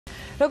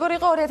როგორი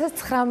იყო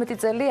 2019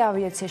 წელი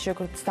ავიაციაში,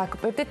 როგორც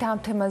დაგკვირდით, ამ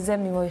თემაზე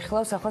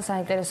მიმოიხილავს ახლა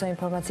საინტერესო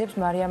ინფორმაციებს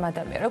მარიამ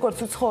ადამია. როგორც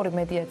უცხოური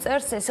მედია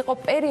წერს, ეს იყო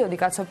პერიოდი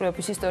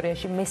კაცობრიობის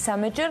ისტორიაში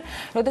მესამეჯერ,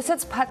 როდესაც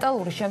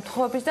ფატალური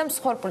შემთხვევების და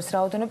მსხვერპლის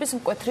რაოდენობის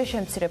მკვეთრი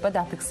შემცირება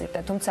დაფიქსირდა.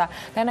 თუმცა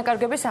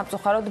დანაკარები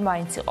სამწუხაროდ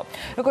მაინც იყო.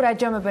 როგორ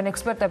აჯამებენ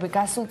ექსპერტები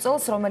გასულ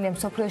წელს, რომელია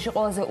მსოფლიოში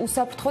ყველაზე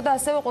უსაფრთხო და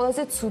ასევე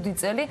ყველაზე ცუდი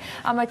წელი,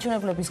 ამ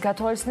აჩვენებლების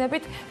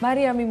გათვალისწინებით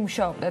მარიამი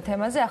მუშაობდა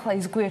თემაზე, ახლა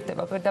ის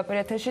გვერდება პირდაპირ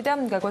ეთერში და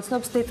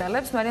გაგვაცნობს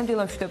დეტალებს. მარიამ,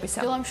 დილამშვიდობისა.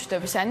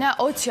 დილამშვიდობისა.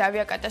 20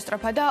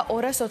 ავიაკატასტროფა და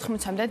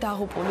 280-მდე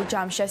დაღუპული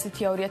ჯამში,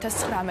 ასეთია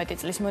 2019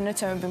 წლის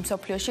მონაცემები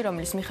მსოფლიოში,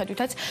 რომლის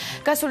მიხედვითაც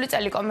გასული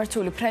წელი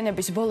კომერციული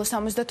ფრენების ბოლო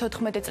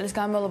 74 წლის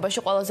განმავლობაში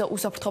ყველაზე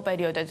უსაფრთხო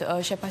პერიოდად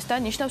შეფასდა.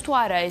 ნიშნავს თუ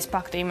არა ეს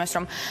ფაქტი იმას,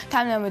 რომ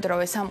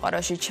თანამედროვე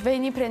სამყაროში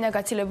ჩვენი ფრენა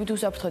გაცილებით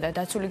უსაფრთხო და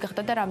დაცული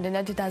გახდა და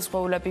რამდენად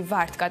დაზღვეულები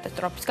ვართ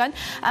კატასტროფისგან.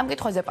 ამ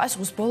კითხვაზე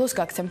პასუხს ბოლოს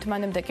გაგცემთ,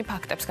 მანამდე კი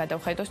ფაქტებს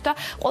გადავხედოთ და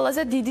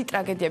ყველაზე დიდი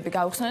ტრაგედიები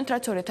გავხსენოთ,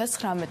 რაც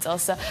 2019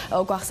 წელს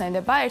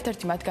გვახსენდება. ერთ-ერთი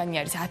მათგანი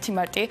არის 10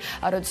 მარტი,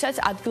 როდესაც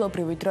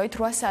ადგილობრივი დროით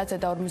 8 საათზე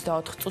და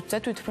 54 წუთზე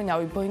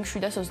თვითმფრინავი Boeing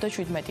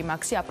 737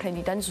 მაქსი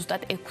აფრენიდან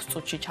ზუსტად 6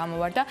 წუთში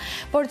ჩამოვარდა.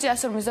 ბორტზე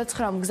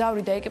 159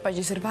 მგზავრი და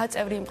ეკიპაჟის 8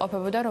 წევრი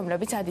იმყოფებოდა,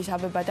 რომლებიც ადის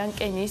აბებადან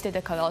კენიის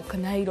დედაქალაქ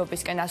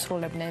ნაირობისკენ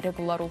ასრულებდნენ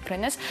რეგულარულ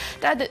ფრენას.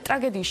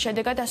 ტრაგედიის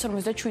შედეგად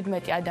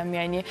 157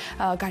 ადამიანი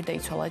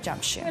გარდაიცვალა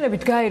ჯამში.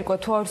 ერებით გაირკვა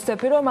თუ არ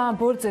ვცდები, რომ ამ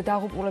ბორტზე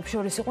დაღუპულებს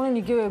შორის იყვნენ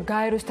იგივე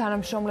გაეროს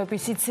თანამშრომლები,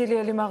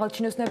 სიცილიელი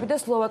მაღალჩინოსნები და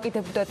სლოვაკი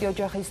დეპუტატი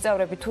ოჯახის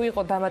წევრები. თუ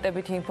იყო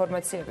დამატებითი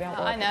ინფორმაციები ამ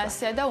ყველაფერზე?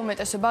 ასეა და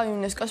უმეტესობა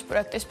იუნესკოს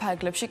პროექტის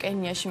ფარგლებში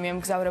კენიაში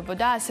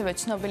მიემგზავრებოდა. ასევე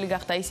ცნობილი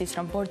გახდა ისიც,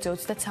 რომ ბორტზე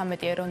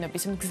 33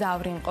 ეროვნების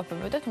მგზავრი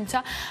იმყოფებოდა, თუმცა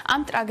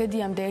ამ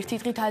ტრაგედიამდე ერთი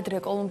დღით ადრე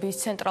კოლუმბიის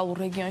ცენტრალურ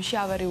რეგიონში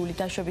ავარიული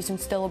დაშვების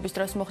მცდელობის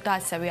დროს მოხდა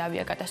ასევე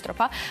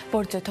ავიაკატასტროფა.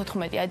 ბორტზე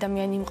 14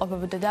 ადამიანი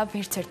იმყოფებოდა და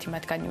ვერც ერთი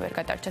მათგანი ვერ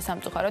გადარჩა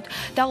სამწუხაროდ.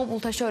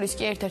 დაღუპულთა შორის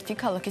კი ერთ-ერთი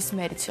ქალაქის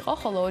მერიც იყო,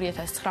 ხოლო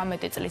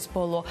 2019 წლის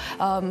ბოლო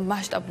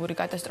მასშტაბური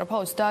კატასტროფა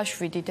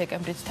 27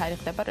 დეკემბრით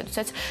თარიღდება,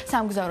 როდესაც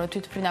სამგზავრო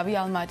თვითმფრინავი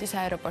ალმატის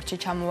აეროპორტში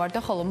ჩამოვარდა,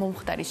 ხოლო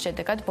მომხდარის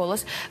შედეგად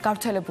ბოლოს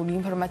გავრცელებული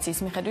ინფორმაციის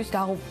მიხედვით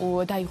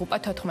დაიღუპა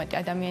 14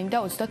 ადამიანი და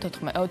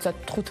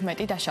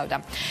 35 დაშავდა.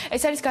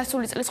 ეს არის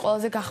გასული წლის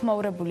ყველაზე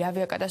გახმაურებული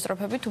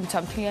ავიაკატასტროფები, თუმცა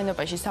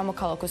მთლიანობაში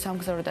სამოქალაქო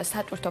სამგზავრო და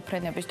სატვირთო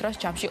ფრენების დროს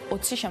ჯამში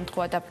 20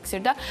 შემთხვევა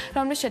დაფიქსირდა,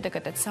 რომლის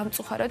შედეგადაც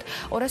სამწუხაროდ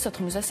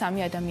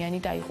 283 ადამიანი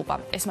დაიღუპა.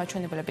 ეს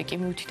მაჩვენებლები კი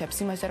მიუთითებს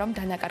იმაზე, რომ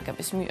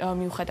დანაკარგების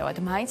მიუხედავად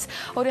მაინც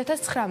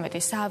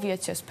 2019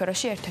 საავიაციო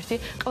სფეროში ერთ-ერთი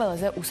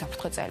ყველაზე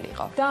უსაფრთხო წელი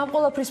იყო. და ამ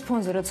ყველაფრის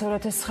ფონზე, როცა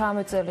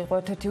 2019 წელი იყო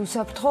ერთ-ერთი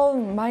უსაფრთხო,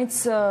 მაინც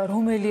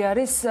რომელი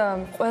არის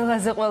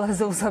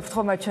ყველაზე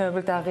უსაფრთხო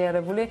მაჩვენებლით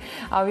აღიარებული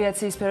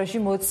ავიაციის სფეროში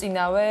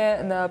მოწინავე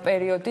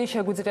პერიოდი,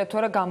 შეგვიძლია თუ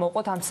არა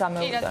გამოვყოთ ამ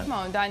სამეურიდან? კი, რა თქმა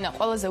უნდა, ანა,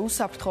 ყველაზე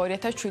უსაფრთხო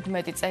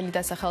 2017 წელი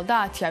დასახელდა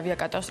 10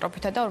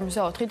 ავიაკატასტროფითა და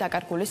 54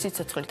 დაკარგული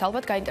სიცოცხლით.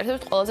 ალბათ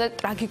გაინტერესებთ ყველაზე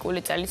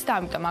ტრაგიკული წელიც და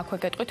ამიტომ აქვე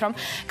გეტყვით, რომ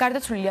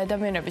გარდაცვლილი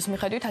ადამიანების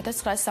მიხედვით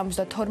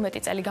 1972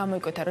 წელი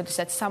გამოიკვეთა,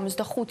 როდესაც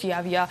 65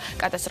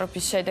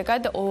 ავიაკატასტროფის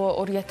შედეგად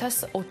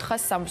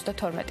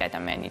 2472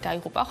 ადამიანი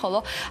დაიღუპა, ხოლო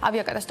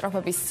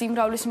ავიაკატასტროფების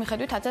სიმრავლის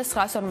მიხედვით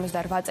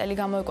 1958 წელი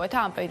გამოიკვეთა,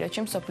 ამ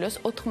პერიოდში მსოფლიოს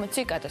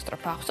 80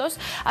 კატასტროფა ახსოვს,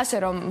 ასე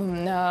რომ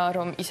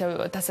ისევ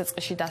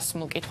დასაწყისში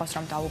დასმულ კითხვას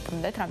რომ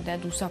დავუბრუნდეთ,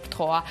 რამდენად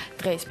უსაფრთხოა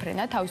დღეს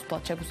ფრენა,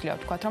 თავისუფლად შეგვიძლია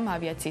ვთქვათ, რომ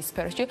ავიაციის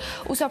სფეროში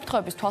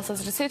უსაფრთხოების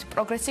თვალსაზრისით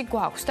პროგრესი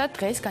გვაქვს და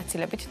დღეს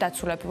გაცილებით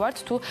დაცულები ვართ,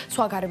 თუ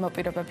სხვა გარემო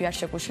პირობები არ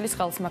შეგვიშლის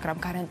ხელს, მაგრამ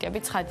გარანტიები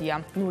ცხადია,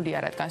 ნულია,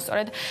 რადგან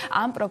სწორედ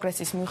ამ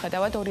პროგრესის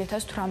მიუხედავად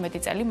 2018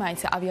 წელი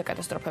მაინც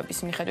ავიაკატასტროფების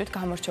მიხედვით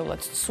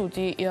გამორჩეულად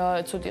ცუდი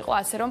იყო,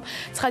 ასე რომ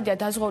ცხადია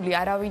დაზღვეული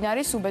არავინ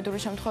არის უბედური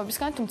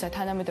შემთხვევებისგან, თუმცა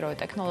თანამედროვე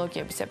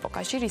ტექნოლოგიების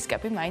ეპოქაში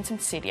რისკები მაინც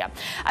მცირეა.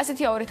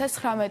 ასეთია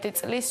 2019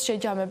 წლის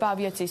შეჯამება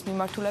ავიაციის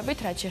მიმართულებით,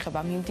 რაც შეეხება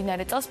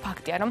მიმდინარე წელს,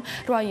 ფაქტია, რომ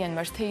 8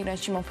 იანვარს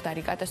თეირანში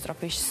მომხდარი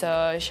კატასტროფის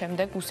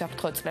შემდეგ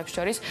უსაფრთხო წლებს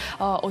შორის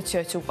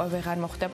 20 უკვე ვეღარ მოხდება.